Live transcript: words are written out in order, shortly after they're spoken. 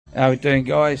How we doing,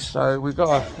 guys? So we've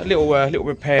got a little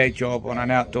repair job on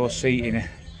an outdoor seating,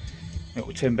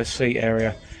 little timber seat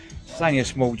area. It's only a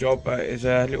small job, but it's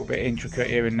a little bit intricate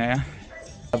here and there.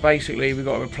 Basically, we've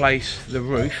got to replace the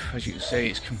roof. As you can see,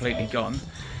 it's completely gone.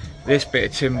 This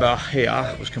bit of timber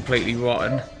here was completely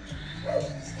rotten.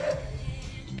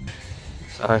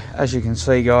 So as you can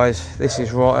see, guys, this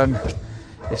is rotten.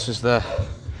 This is the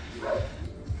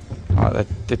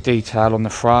detail on the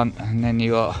front, and then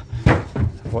you got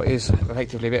what is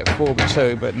effectively a bit of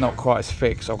 4x2, but not quite as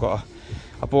thick. So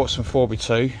I bought some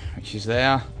 4x2, which is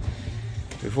there.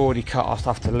 We've already cut our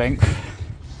stuff to length,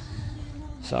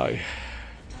 so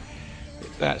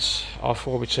that's our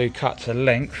 4x2 cut to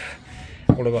length.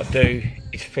 All I've got to do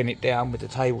is thin it down with the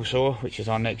table saw, which is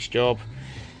our next job,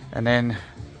 and then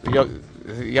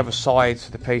the other side,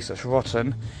 the piece that's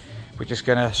rotten, we're just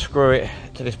going to screw it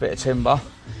to this bit of timber,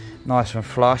 nice and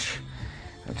flush.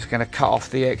 I'm just going to cut off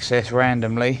the excess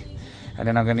randomly, and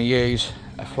then I'm going to use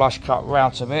a flush cut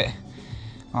router bit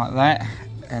like that,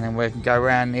 and then we can go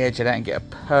around the edge of that and get a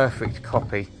perfect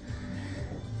copy.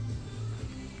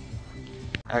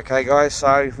 Okay, guys,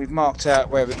 so we've marked out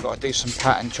where we've got to do some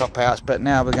pattern chop outs, but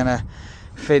now we're going to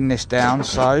thin this down.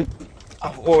 So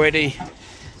I've already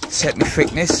set my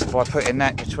thickness by putting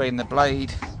that between the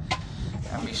blade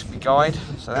and my guide.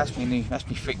 So that's my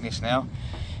thickness now.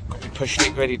 Got my push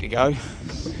stick ready to go.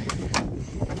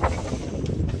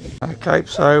 Okay,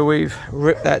 so we've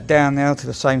ripped that down now to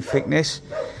the same thickness,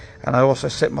 and I also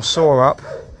set my saw up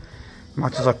as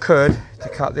much as I could to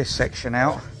cut this section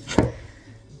out.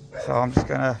 So I'm just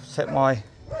going to set my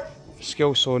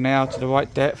skill saw now to the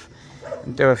right depth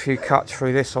and do a few cuts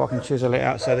through this so I can chisel it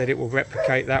out so that it will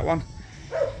replicate that one.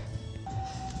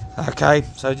 Okay,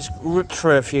 so just rip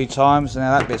through a few times, and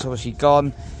now that bit's obviously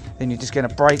gone. Then you're just going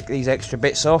to break these extra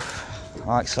bits off,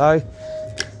 like so.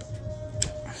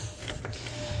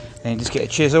 Then you just get a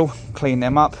chisel, clean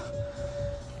them up.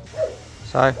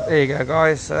 So there you go,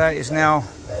 guys. So that is now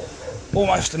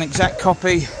almost an exact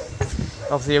copy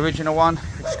of the original one.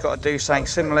 We've just got to do something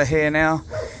similar here now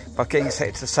by getting it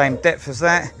set to the same depth as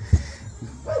that,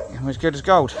 and we're as good as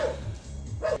gold.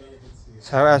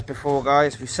 So as before,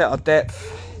 guys, we set our depth,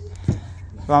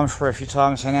 run through a few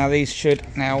times, so now these should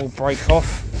now all break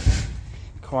off.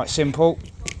 Quite simple,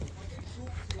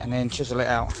 and then chisel it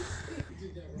out.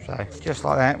 So just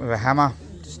like that with a hammer,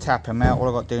 just tap them out. All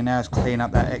I've got to do now is clean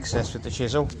up that excess with the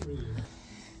chisel.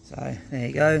 So there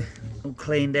you go, all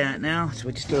cleaned out now. So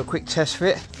we just do a quick test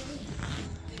fit,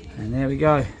 and there we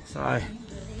go. So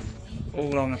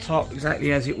all on the top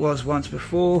exactly as it was once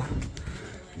before,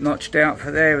 notched out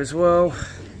for there as well.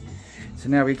 So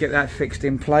now we get that fixed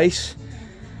in place.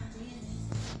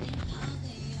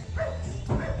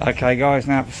 Okay, guys,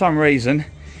 now for some reason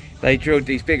they drilled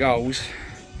these big holes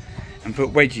and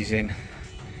put wedges in.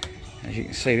 As you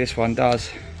can see, this one does.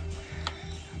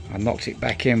 I knocked it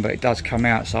back in, but it does come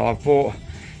out. So I've bought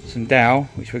some dowel,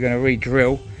 which we're going to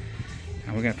re-drill,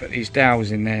 and we're going to put these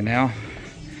dowels in there now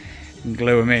and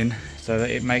glue them in so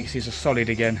that it makes this a solid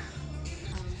again.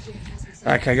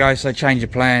 Okay, guys, so change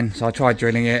of plan. So I tried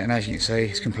drilling it, and as you can see,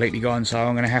 it's completely gone. So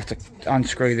I'm going to have to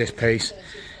unscrew this piece,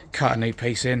 cut a new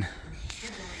piece in.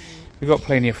 We've got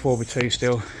plenty of 4x2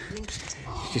 still. It's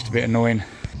just a bit annoying.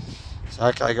 So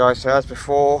okay, guys, so as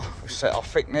before, we've set our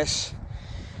thickness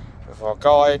with our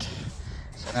guide.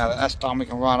 So now that that's done, we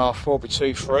can run our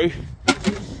 4x2 through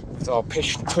with our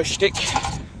push stick.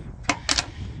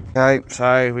 Okay,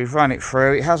 so we've run it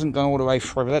through. It hasn't gone all the way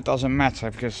through, but that doesn't matter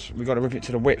because we've got to rip it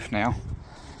to the width now.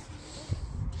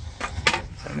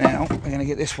 So now we're going to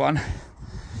get this one.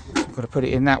 We've got to put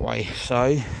it in that way.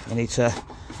 So we need to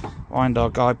wind our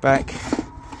guide back,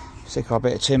 stick our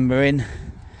bit of timber in,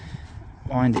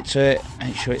 wind it to it,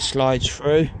 make sure it slides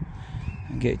through,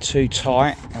 and get it too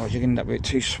tight, otherwise you're going to end up with it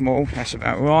too small. That's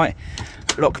about right.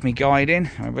 Lock me guide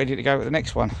in, and we're ready to go with the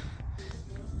next one.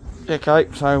 Okay,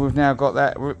 so we've now got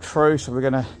that ripped through, so we're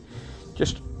going to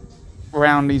just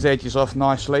round these edges off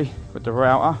nicely with the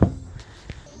router.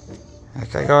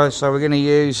 Okay, guys, so we're going to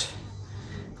use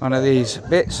one of these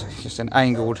bits, just an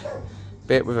angled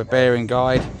bit with a bearing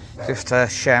guide, just to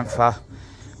chamfer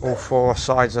all four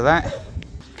sides of that.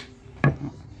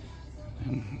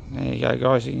 And there you go,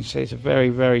 guys, you can see it's a very,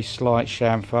 very slight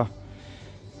chamfer.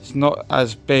 It's not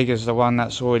as big as the one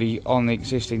that's already on the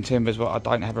existing timbers, but I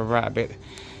don't have a router bit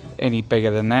any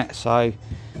bigger than that, so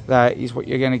that is what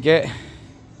you're going to get,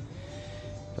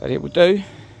 but it will do.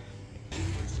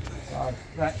 So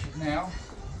that should now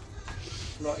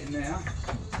slot in there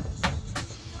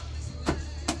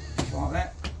like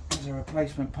that as a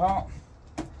replacement part,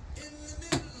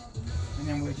 and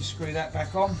then we'll just screw that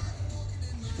back on,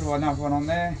 screw another one on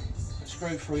there,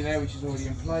 screw through there, which is already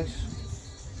in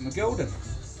place, and we're golden.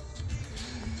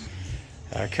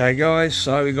 Okay guys,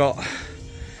 so we got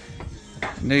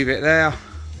a new bit there,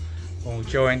 all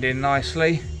joined in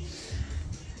nicely.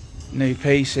 New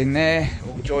piece in there,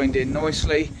 all joined in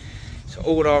nicely. So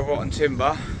all our rotten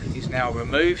timber is now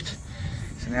removed.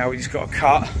 So now we just got to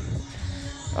cut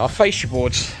our fascia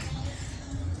boards,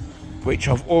 which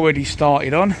I've already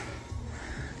started on.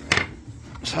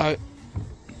 So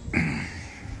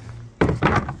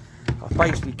I've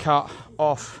basically cut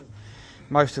off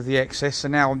most of the excess, so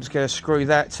now I'm just going to screw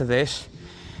that to this,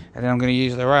 and then I'm going to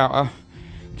use the router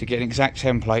to get an exact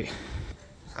template.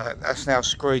 So that's now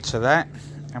screwed to that,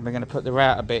 and we're going to put the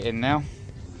router bit in now.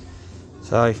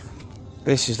 So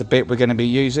this is the bit we're going to be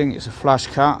using. It's a flush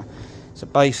cut. So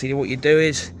basically what you do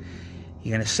is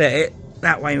you're going to set it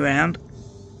that way round,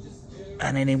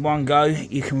 and then in one go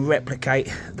you can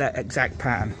replicate that exact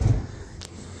pattern.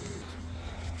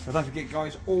 So don't forget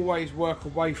guys, always work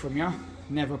away from you,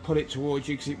 never put it towards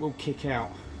you because it will kick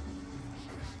out.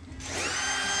 So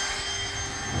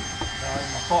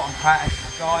my bottom pattern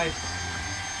guys,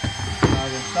 so I'm going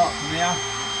to start from here.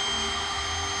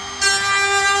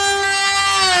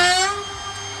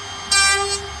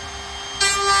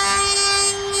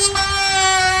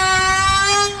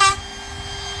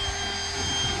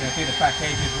 Do the back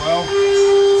edge as well.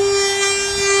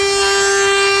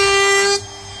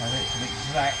 So it's an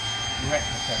exact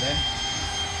replica then.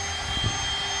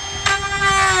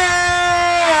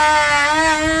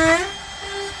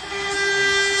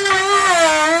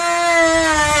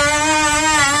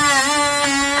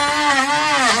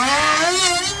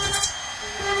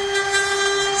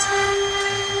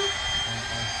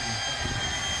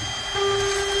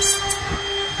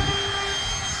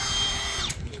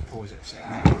 Pause it a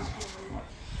second.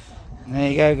 There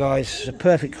you go guys, it's a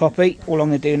perfect copy. All I'm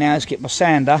going to do now is get my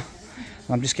sander.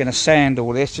 I'm just going to sand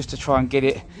all this just to try and get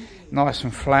it nice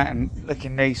and flat and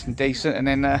looking nice and decent, and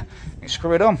then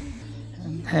screw it on.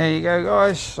 And there you go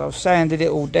guys, so I've sanded it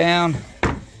all down.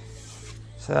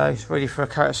 So it's ready for a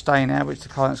coat of stain now, which the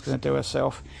client's going to do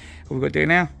herself. All we've got to do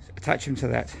now is attach them to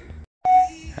that.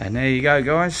 And there you go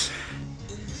guys.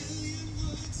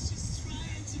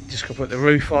 Just got to put the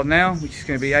roof on now, which is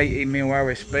going to be 18mm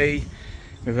OSB.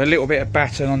 With a little bit of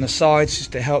batten on the sides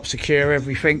just to help secure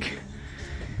everything.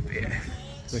 But yeah,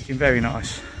 looking very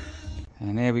nice.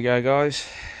 And there we go guys,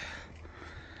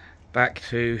 back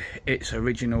to its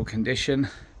original condition,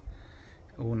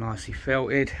 all nicely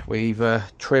felted. We've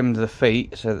trimmed the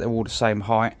feet so that they're all the same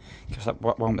height, because that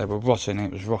one they were rotten,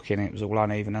 it was rocking, it was all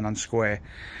uneven and unsquare.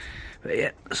 But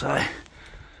yeah, so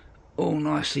all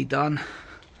nicely done.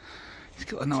 It's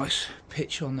got a nice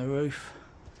pitch on the roof.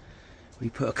 We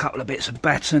put a couple of bits of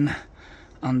batten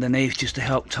underneath just to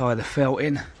help tie the felt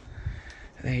in.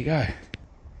 There you go.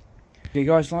 If you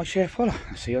guys like, share, follow.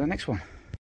 I'll see you on the next one.